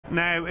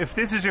Now, if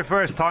this is your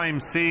first time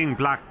seeing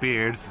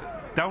Blackbeard,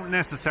 don't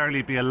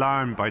necessarily be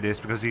alarmed by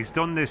this, because he's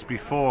done this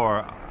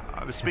before.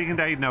 I was speaking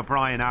to Aidan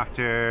O'Brien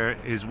after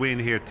his win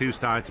here 2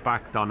 starts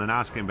back, Don, and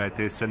asking about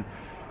this, and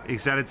he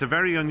said it's a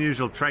very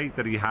unusual trait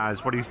that he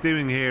has. What he's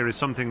doing here is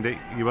something that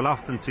you will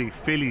often see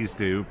fillies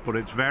do, but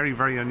it's very,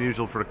 very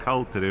unusual for a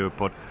colt to do it,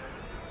 but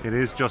it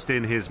is just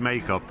in his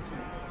makeup.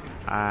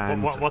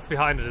 And what's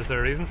behind it? Is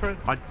there a reason for it?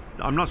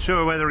 I'm not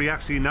sure whether he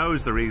actually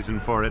knows the reason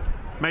for it.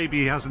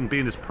 Maybe he hasn't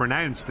been as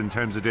pronounced in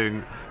terms of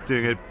doing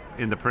it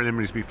in the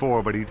preliminaries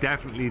before, but he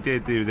definitely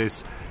did do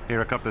this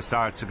here a couple of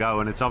starts ago,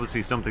 and it's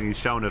obviously something he's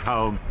shown at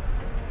home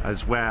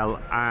as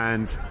well.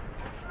 And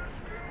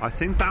I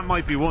think that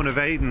might be one of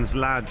Aidan's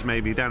lads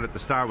maybe down at the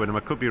start with him. I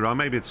could be wrong.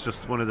 Maybe it's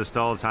just one of the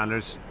stalls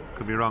handlers.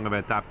 Could be wrong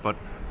about that, but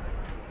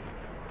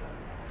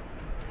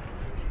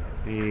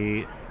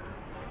he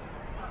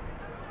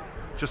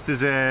just is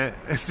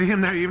see him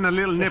there, even a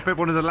little nip at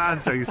one of the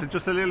lads there. He's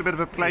just a little bit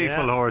of a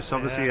playful horse.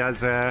 Obviously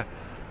has a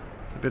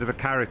bit of a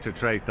character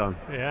trait on.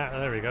 Yeah,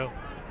 there we go.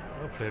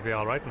 Hopefully he'll be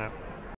all right now.